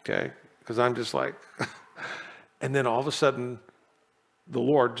 Okay? Because I'm just like, and then all of a sudden, the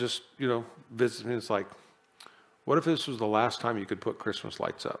Lord just, visits me. It's like, what if this was the last time you could put Christmas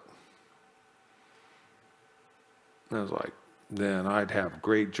lights up? And I was like, then I'd have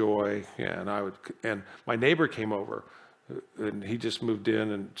great joy. Yeah, and my neighbor came over, and he just moved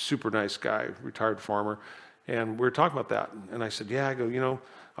in, and super nice guy, retired farmer. And we were talking about that. And I said, yeah, I go,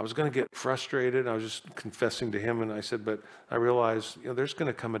 I was going to get frustrated. I was just confessing to him. And I said, but I realized, there's going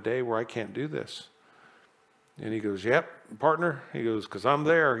to come a day where I can't do this. And he goes, yep, partner. He goes, because I'm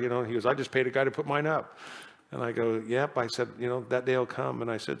there. He goes, I just paid a guy to put mine up. And I go, yep. I said, that day will come.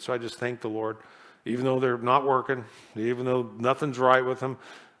 And I said, so I just thank the Lord, even though they're not working, even though nothing's right with them.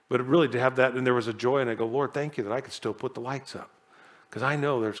 But really to have that, and there was a joy. And I go, Lord, thank you that I could still put the lights up. Because I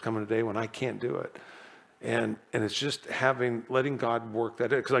know there's coming a day when I can't do it. And it's just letting God work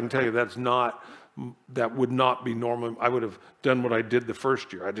that in. Because I can tell you that would not be normal. I would have done what I did the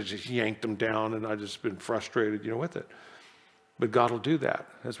first year. I just yanked them down, and I just been frustrated, with it. But God will do that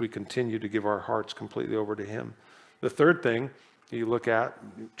as we continue to give our hearts completely over to him. The third thing you look at,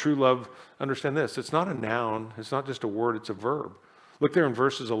 true love, understand this. It's not a noun. It's not just a word. It's a verb. Look there in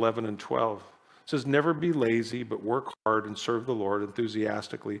verses 11 and 12. It says, never be lazy, but work hard and serve the Lord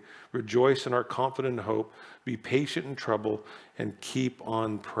enthusiastically. Rejoice in our confident hope. Be patient in trouble and keep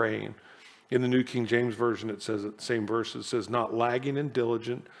on praying. In the New King James Version, it says, the same verse, it says, not lagging and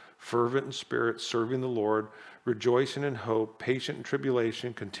diligent, fervent in spirit, serving the Lord, rejoicing in hope, patient in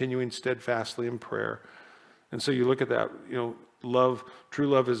tribulation, continuing steadfastly in prayer. And so you look at that, true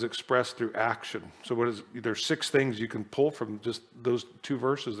love is expressed through action. So there's 6 things you can pull from just those 2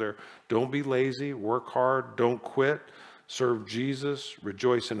 verses there. Don't be lazy, work hard, don't quit, serve Jesus,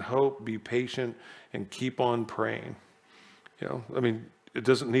 rejoice in hope, be patient, and keep on praying. It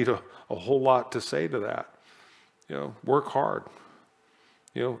doesn't need a whole lot to say to that. Work hard.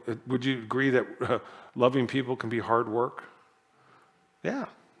 Would you agree that loving people can be hard work? Yeah,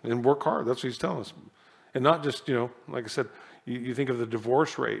 and work hard. That's what he's telling us. And not just, like I said, you think of the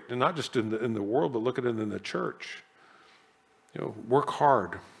divorce rate, and not just in the world, but look at it in the church. Work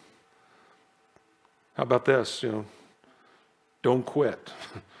hard. How about this? Don't quit.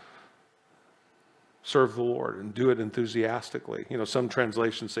 Serve the Lord and do it enthusiastically. Some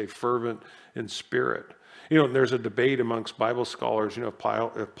translations say fervent in spirit. There's a debate amongst Bible scholars,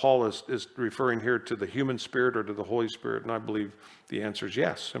 if Paul is referring here to the human spirit or to the Holy Spirit, and I believe the answer is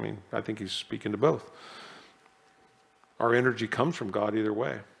yes. I think he's speaking to both. Our energy comes from God either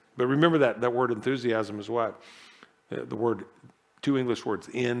way. But remember that word enthusiasm is what? The word, 2 English words,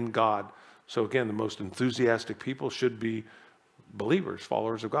 in God. So again, the most enthusiastic people should be believers,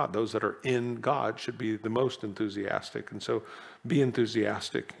 followers of God. Those that are in God should be the most enthusiastic. And so be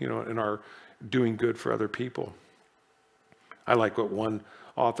enthusiastic, in our doing good for other people. I like what one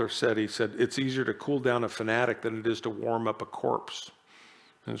author said. He said, it's easier to cool down a fanatic than it is to warm up a corpse.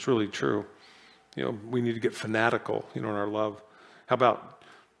 And it's really true. We need to get fanatical, in our love. How about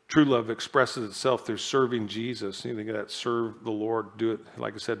true love expresses itself through serving Jesus? You think of that, serve the Lord, do it,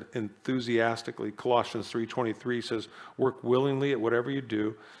 like I said, enthusiastically. Colossians 3:23 says, work willingly at whatever you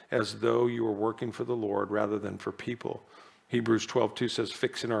do as though you were working for the Lord rather than for people. Hebrews 12:2 says,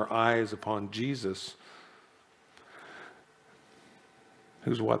 fixing our eyes upon Jesus,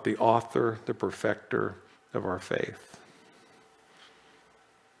 who's what? The author, the perfecter of our faith.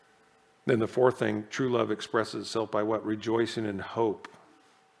 Then the fourth thing, true love expresses itself by what? Rejoicing in hope.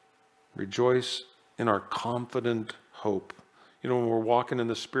 Rejoice in our confident hope. When we're walking in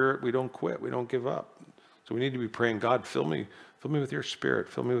the Spirit, we don't quit. We don't give up. So we need to be praying, God, fill me with your Spirit.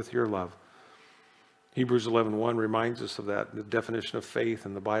 Fill me with your love. Hebrews 11:1 reminds us of that, the definition of faith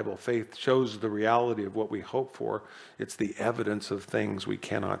in the Bible. Faith shows the reality of what we hope for. It's the evidence of things we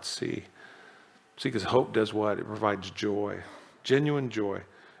cannot see. See, because hope does what? It provides joy, genuine joy.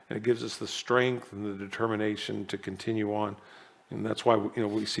 And it gives us the strength and the determination to continue on. And that's why,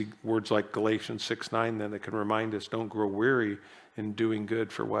 we see words like Galatians 6:9 then that can remind us, don't grow weary in doing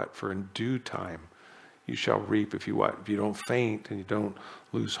good for what? For in due time you shall reap if you what? If you don't faint and you don't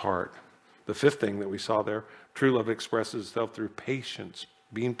lose heart. The fifth thing that we saw there, true love expresses itself through patience,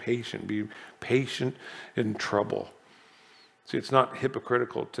 being patient in trouble. See, it's not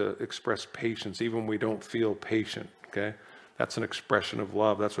hypocritical to express patience, even when we don't feel patient, okay? That's an expression of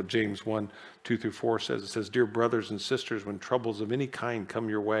love. That's what James 1:2-4 says. It says, dear brothers and sisters, when troubles of any kind come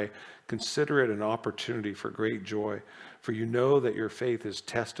your way, consider it an opportunity for great joy. For you know that your faith is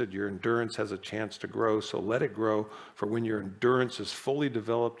tested, your endurance has a chance to grow, so let it grow. For when your endurance is fully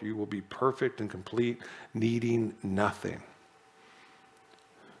developed, you will be perfect and complete, needing nothing.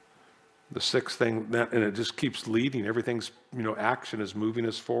 The sixth thing, and it just keeps leading. Everything's, action is moving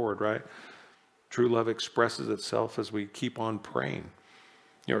us forward, right? True love expresses itself as we keep on praying.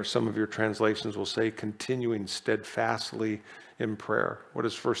 Or some of your translations will say continuing steadfastly in prayer. What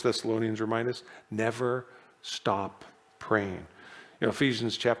does 1 Thessalonians remind us? Never stop praying.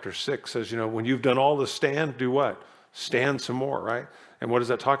 Ephesians chapter 6 says, when you've done all to stand, do what? Stand some more, right? And what is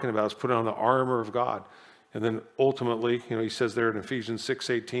that talking about? It's put on the armor of God. And then ultimately, he says there in Ephesians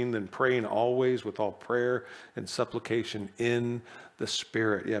 6:18, then praying always with all prayer and supplication in the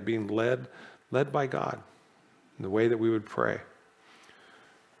Spirit. Yeah, being led by God in the way that we would pray.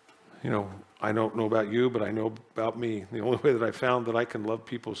 I don't know about you, but I know about me. The only way that I found that I can love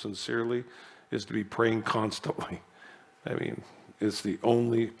people sincerely is to be praying constantly. It's the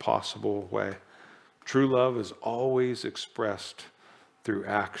only possible way. True love is always expressed through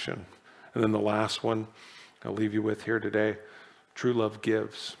action. And then the last one I'll leave you with here today, true love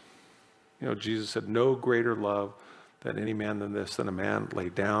gives. Jesus said, no greater love than any man than this, than a man lay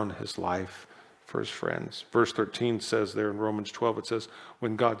down his life for his friends. Verse 13 says there in Romans 12, it says,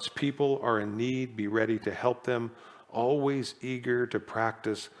 when God's people are in need, be ready to help them, always eager to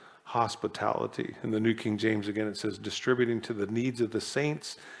practice hospitality. In the New King James, again, it says, distributing to the needs of the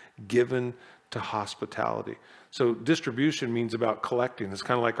saints, given to hospitality. So distribution means about collecting. It's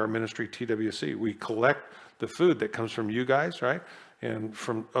kind of like our ministry, TWC. We collect the food that comes from you guys, right? And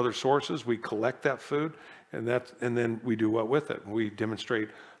from other sources, we collect that food, and then we do what with it? We demonstrate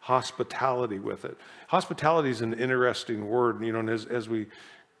hospitality with it. Hospitality is an interesting word, and as we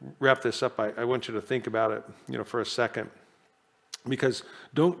wrap this up, I want you to think about it, for a second, because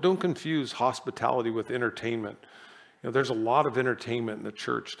don't confuse hospitality with entertainment. There's a lot of entertainment in the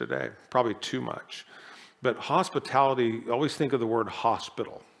church today, probably too much. But hospitality, always think of the word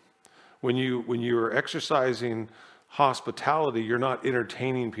hospital. When you are exercising hospitality, you're not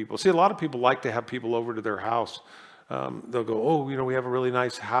entertaining people. See, a lot of people like to have people over to their house. They'll go, we have a really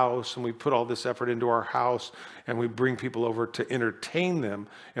nice house, and we put all this effort into our house, and we bring people over to entertain them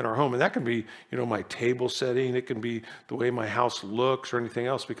in our home. And that can be, my table setting. It can be the way my house looks or anything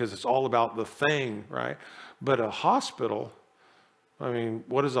else, because it's all about the thing, right? But a hospital,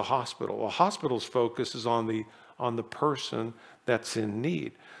 what is a hospital? A hospital's focus is on the person that's in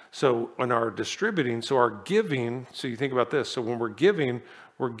need. So in our distributing, so our giving, so you think about this. So when we're giving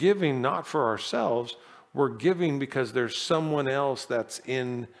not for ourselves, we're giving because there's someone else that's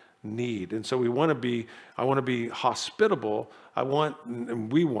in need. And so I want to be hospitable.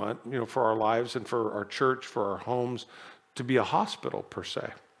 We want, for our lives and for our church, for our homes, to be a hospital per se.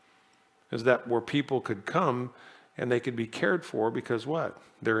 Is that where people could come and they could be cared for because what?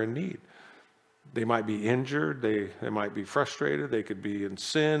 They're in need. They might be injured. They might be frustrated. They could be in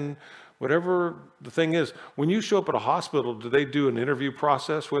sin. Whatever the thing is, when you show up at a hospital, do they do an interview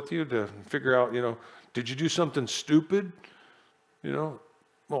process with you to figure out, did you do something stupid? Well,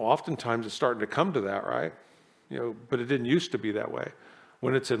 oftentimes it's starting to come to that, right? But it didn't used to be that way.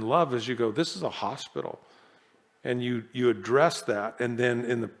 When it's in love, as you go, this is a hospital. And you address that, and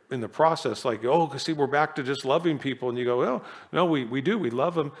then in the process, like, see, we're back to just loving people, and you go, well, no, we do, we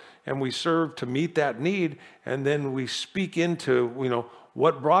love them, and we serve to meet that need, and then we speak into,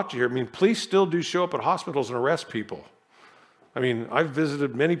 what brought you here. Police still do show up at hospitals and arrest people. I've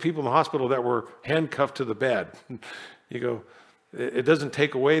visited many people in the hospital that were handcuffed to the bed. You go, it doesn't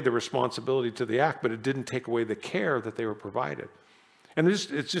take away the responsibility to the act, but it didn't take away the care that they were provided. And it's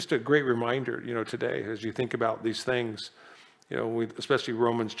just a great reminder, today, as you think about these things, especially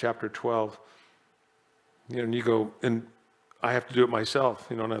Romans chapter 12, and you go, and I have to do it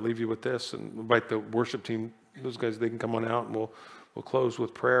myself, and I leave you with this, and invite the worship team, those guys, they can come on out, and we'll close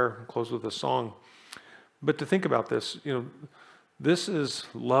with prayer, close with a song. But to think about this, this is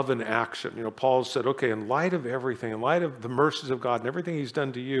love in action. Paul said, okay, in light of everything, in light of the mercies of God and everything he's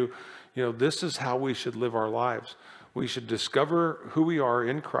done to you, this is how we should live our lives. We should discover who we are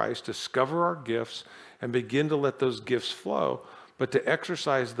in Christ, discover our gifts, and begin to let those gifts flow, but to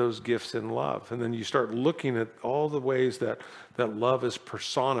exercise those gifts in love. And then you start looking at all the ways that love is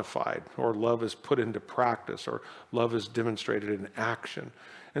personified, or love is put into practice, or love is demonstrated in action.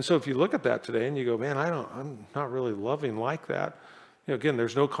 And so if you look at that today and you go, man, I'm not really loving like that. Again,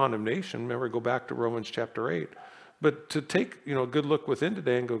 there's no condemnation. Remember, go back to Romans chapter 8. But to take, a good look within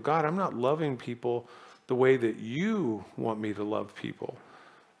today and go, God, I'm not loving people the way that you want me to love people.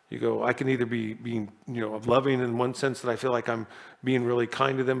 You go, I can either be being, loving in one sense that I feel like I'm being really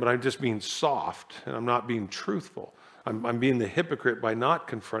kind to them, but I'm just being soft and I'm not being truthful. I'm being the hypocrite by not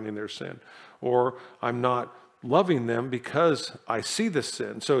confronting their sin, or I'm not loving them because I see the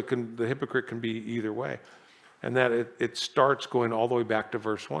sin. So the hypocrite can be either way. And that it starts going all the way back to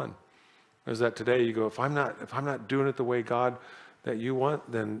verse 1. Is that today you go, if I'm not doing it the way God that you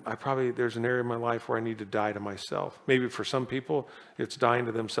want, then there's an area of my life where I need to die to myself. Maybe for some people, it's dying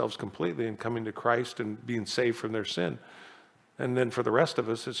to themselves completely and coming to Christ and being saved from their sin. And then for the rest of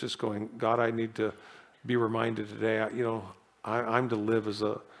us, it's just going, God, I need to be reminded today, I'm to live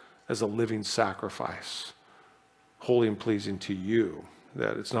as a living sacrifice, holy and pleasing to you,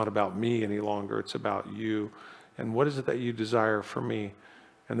 that it's not about me any longer, it's about you. And what is it that you desire for me?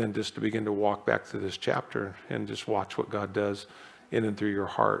 And then just to begin to walk back through this chapter and just watch what God does in and through your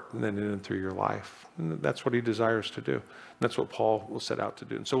heart and then in and through your life. And that's what he desires to do. And that's what Paul will set out to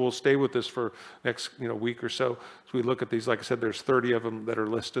do. And so we'll stay with this for next week or so. As we look at these, like I said, there's 30 of them that are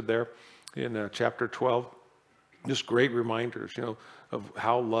listed there in chapter 12. Just great reminders, of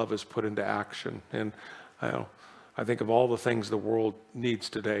how love is put into action. And I think of all the things the world needs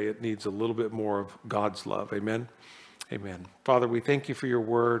today, it needs a little bit more of God's love. Amen? Amen. Father, we thank you for your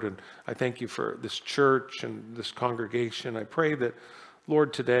word, and I thank you for this church and this congregation. I pray that,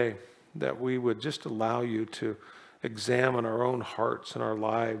 Lord, today, that we would just allow you to examine our own hearts and our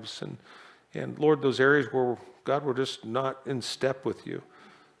lives. And Lord, those areas where, God, we're just not in step with you.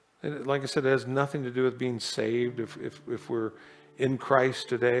 And like I said, it has nothing to do with being saved. If we're in Christ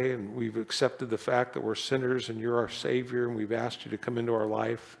today and we've accepted the fact that we're sinners and you're our Savior and we've asked you to come into our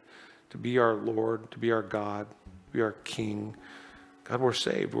life, to be our Lord, to be our God, be our King. God, we're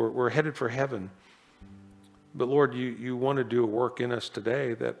saved. We're headed for heaven. But Lord, you want to do a work in us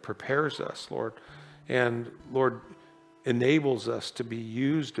today that prepares us, Lord. And Lord, enables us to be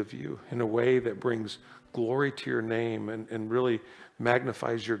used of you in a way that brings glory to your name and really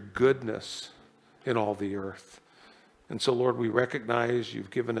magnifies your goodness in all the earth. And so, Lord, we recognize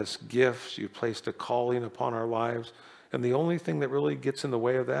you've given us gifts. You've placed a calling upon our lives. And the only thing that really gets in the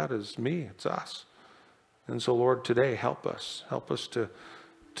way of that is me. It's us. And so, Lord, today, help us. Help us to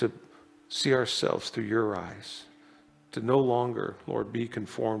see ourselves through your eyes, to no longer, Lord, be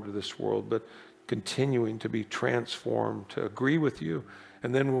conformed to this world, but continuing to be transformed, to agree with you.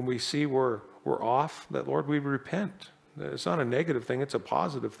 And then when we see we're off, that, Lord, we repent. It's not a negative thing. It's a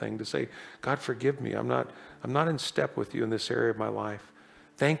positive thing to say, God, forgive me. I'm not in step with you in this area of my life.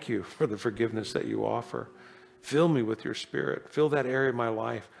 Thank you for the forgiveness that you offer. Fill me with your Spirit. Fill that area of my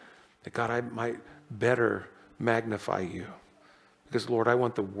life that, God, I might better magnify you. Because, Lord, I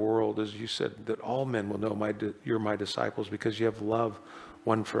want the world, as you said, that all men will know you're my disciples because you have love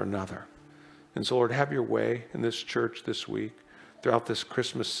one for another. And so, Lord, have your way in this church this week, throughout this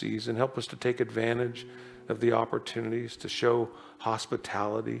Christmas season. Help us to take advantage of the opportunities to show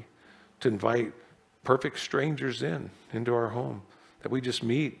hospitality, to invite perfect strangers into our home, that we just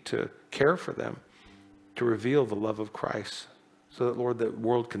meet to care for them, to reveal the love of Christ so that, Lord, the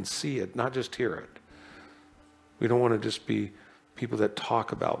world can see it, not just hear it. We don't want to just be people that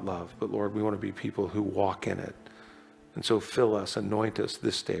talk about love, but, Lord, we want to be people who walk in it. And so fill us, anoint us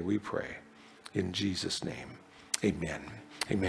this day, we pray. In Jesus' name, amen.